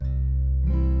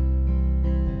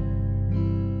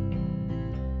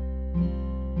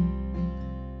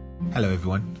Hello,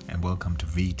 everyone, and welcome to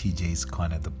VTJ's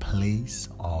Corner, the place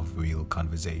of real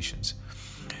conversations.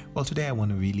 Well, today I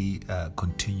want to really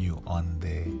continue on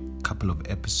the couple of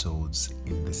episodes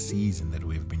in the season that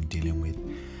we've been dealing with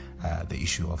the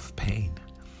issue of pain.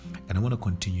 And I want to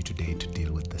continue today to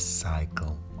deal with the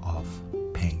cycle of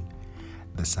pain.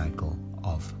 The cycle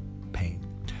of pain.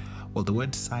 Well, the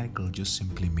word cycle just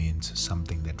simply means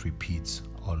something that repeats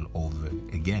all over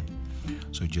again.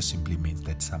 So it just simply means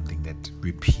that something that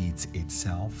repeats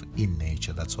itself in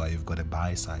nature. That's why you've got a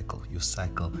bicycle. You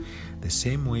cycle the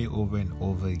same way over and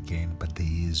over again, but there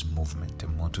is movement. A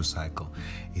motorcycle,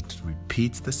 it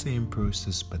repeats the same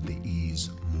process, but there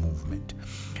is movement.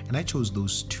 And I chose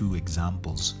those two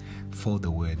examples for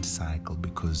the word cycle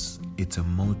because it's a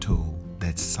motor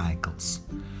that cycles.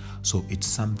 So it's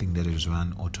something that is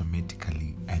run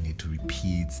automatically and it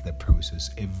repeats the process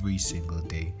every single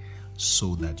day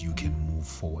so that you can move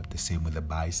forward. The same with a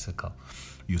bicycle.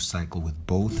 You cycle with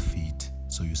both feet,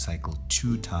 so you cycle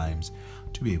 2 times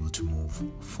to be able to move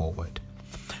forward.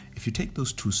 If you take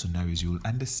those two scenarios, you will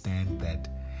understand that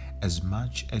as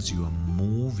much as you are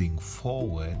moving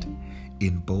forward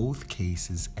in both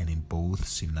cases and in both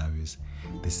scenarios,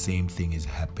 the same thing is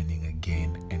happening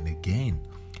again and again.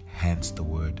 Hence the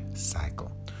word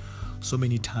cycle. So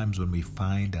many times when we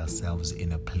find ourselves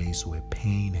in a place where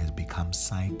pain has become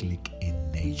cyclic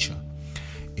in nature,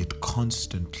 it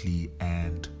constantly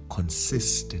and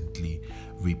consistently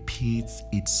repeats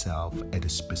itself at a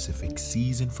specific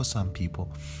season for some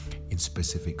people, in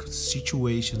specific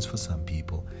situations for some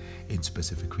people, in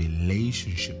specific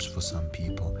relationships for some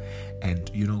people, and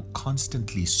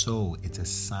constantly so it's a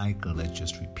cycle that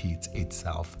just repeats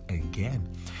itself again.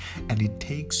 And it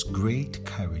takes great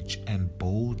courage and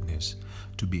boldness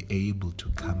to be able to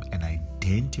come and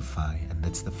identify, and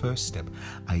that's the first step,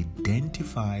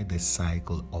 identify the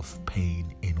cycle of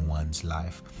pain in one's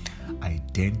life.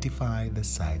 Identify the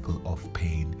cycle of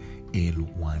pain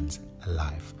in one's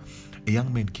life. A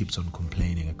young man keeps on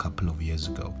complaining a couple of years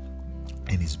ago,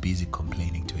 and he's busy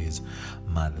complaining to his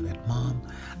mother that, "Mom,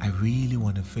 I really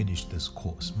want to finish this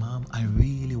course. Mom, I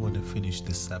really want to finish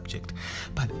this subject.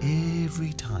 But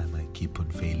every time I keep on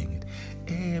failing it.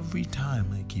 Every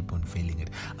time I keep on failing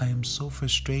it. I am so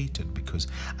frustrated because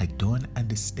I don't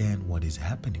understand what is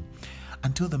happening."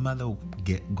 Until the mother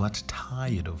got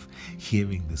tired of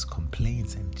hearing these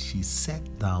complaints, and she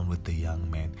sat down with the young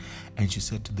man and she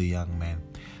said to the young man,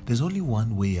 "There's only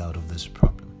one way out of this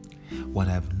problem. What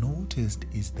I've noticed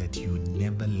is that you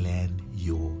never learn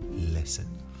your lesson.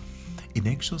 In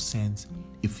actual sense,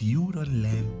 if you don't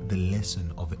learn the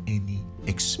lesson of any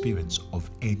experience,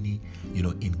 of any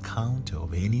encounter,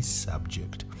 of any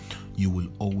subject, you will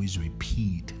always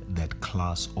repeat that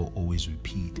class or always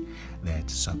repeat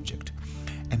that subject."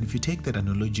 And if you take that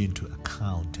analogy into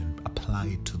account and apply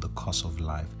it to the course of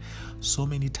life, so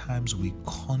many times we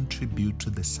contribute to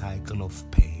the cycle of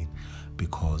pain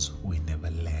because we never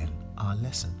learn our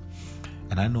lesson.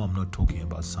 And I know I'm not talking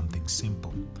about something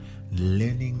simple.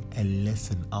 Learning a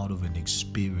lesson out of an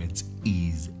experience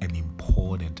is an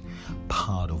important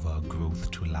part of our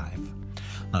growth to life.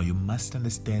 Now, you must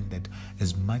understand that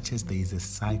as much as there is a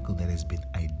cycle that has been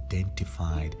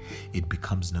identified, it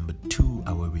becomes number 2,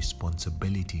 our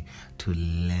responsibility to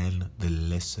learn the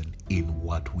lesson in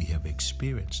what we have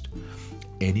experienced.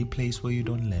 Any place where you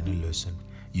don't learn a lesson,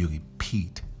 you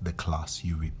repeat the class,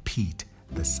 you repeat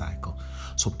the cycle.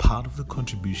 So part of the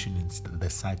contribution in the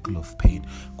cycle of pain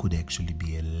could actually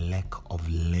be a lack of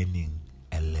learning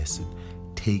a lesson,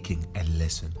 taking a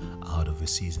lesson out of a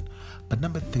season. But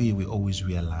number 3, we always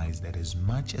realize that as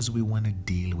much as we want to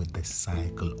deal with the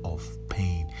cycle of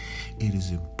pain, it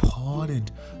is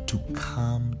important to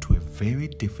come to a very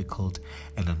difficult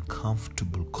and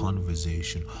uncomfortable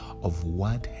conversation of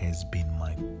what has been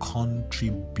my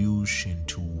contribution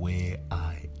to where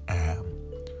I am.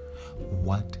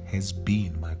 What has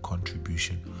been my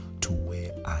contribution to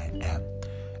where I am?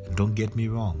 And don't get me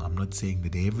wrong, I'm not saying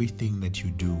that everything that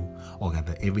you do or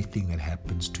that everything that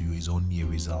happens to you is only a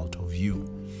result of you.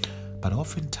 But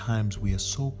oftentimes we are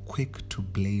so quick to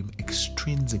blame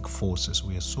extrinsic forces.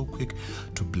 We are so quick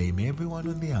to blame everyone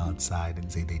on the outside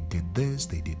and say they did this,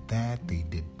 they did that, they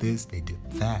did this, they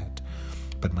did that.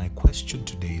 But my question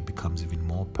today becomes even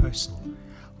more personal.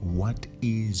 What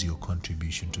is your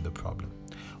contribution to the problem?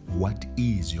 What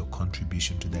is your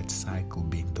contribution to that cycle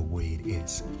being the way it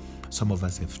is? Some of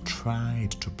us have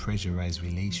tried to pressurize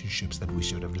relationships that we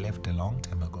should have left a long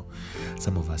time ago.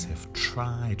 Some of us have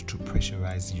tried to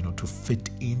pressurize, to fit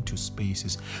into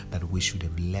spaces that we should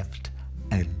have left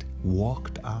and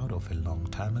walked out of a long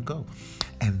time ago.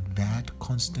 And that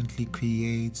constantly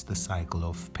creates the cycle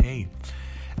of pain.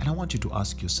 And I want you to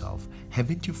ask yourself,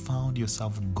 haven't you found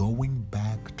yourself going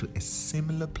back to a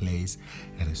similar place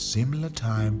at a similar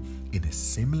time, in a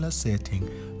similar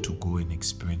setting, to go and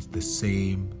experience the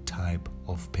same type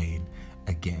of pain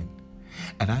again?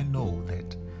 And I know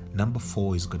that number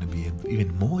 4 is going to be an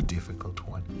even more difficult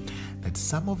one. That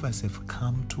some of us have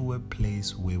come to a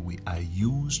place where we are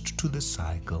used to the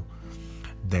cycle,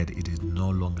 that it is no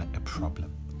longer a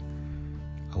problem.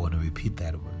 I want to repeat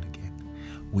that one again.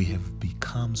 We have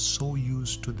become so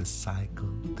used to the cycle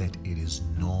that it is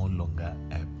no longer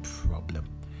a problem.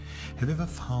 Have you ever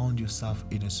found yourself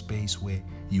in a space where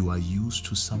you are used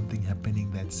to something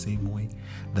happening that same way,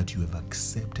 that you have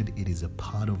accepted it is a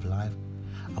part of life?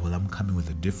 Well, I'm coming with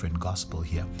a different gospel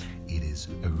here. It is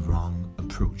a wrong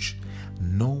approach.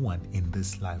 No one in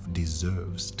this life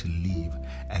deserves to live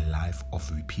a life of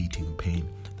repeating pain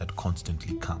that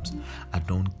constantly comes. I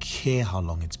don't care how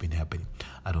long it's been happening.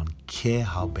 I don't care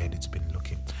how bad it's been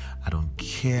looking. I don't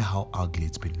care how ugly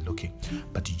it's been looking.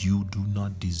 But you do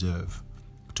not deserve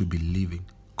to be living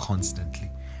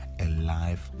constantly a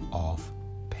life of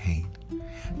pain.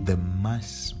 There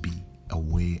must be a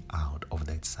way out of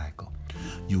that cycle.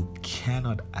 You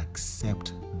cannot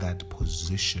accept that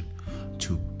position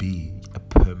to be a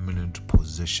permanent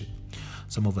position.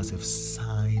 Some of us have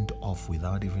signed off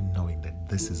without even knowing that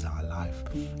this is our life.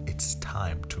 It's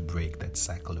time to break that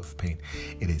cycle of pain.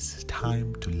 It is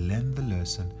time to learn the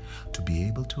lesson, to be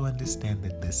able to understand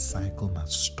that this cycle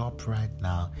must stop right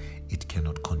now. It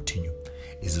cannot continue.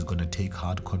 Is it going to take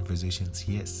hard conversations?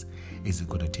 Yes. Is it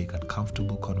going to take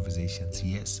uncomfortable conversations?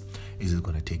 Yes. Is it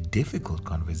going to take difficult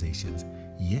conversations?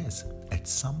 Yes. At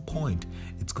some point,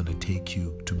 it's going to take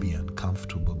you to be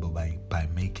uncomfortable by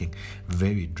making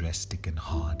very drastic and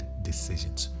hard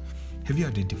decisions. Have you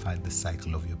identified the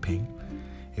cycle of your pain?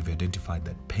 Have you identified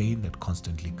that pain that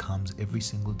constantly comes every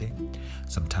single day?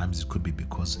 Sometimes it could be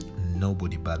because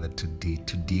nobody bothered to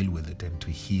deal with it and to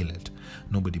heal it.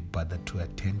 Nobody bothered to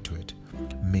attend to it.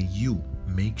 May you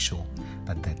make sure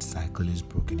that that cycle is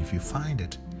broken. If you find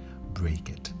it, break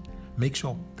it. Make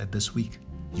sure that this week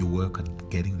you work on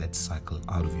getting that cycle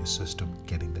out of your system,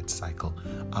 getting that cycle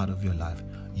out of your life.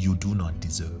 You do not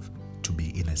deserve to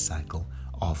be in a cycle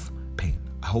of pain.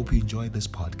 I hope you enjoyed this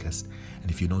podcast.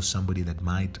 And if you know somebody that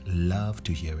might love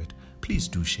to hear it, please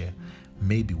do share.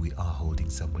 Maybe we are holding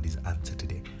somebody's answer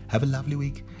today. Have a lovely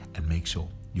week and make sure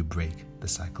you break the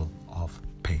cycle of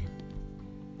pain.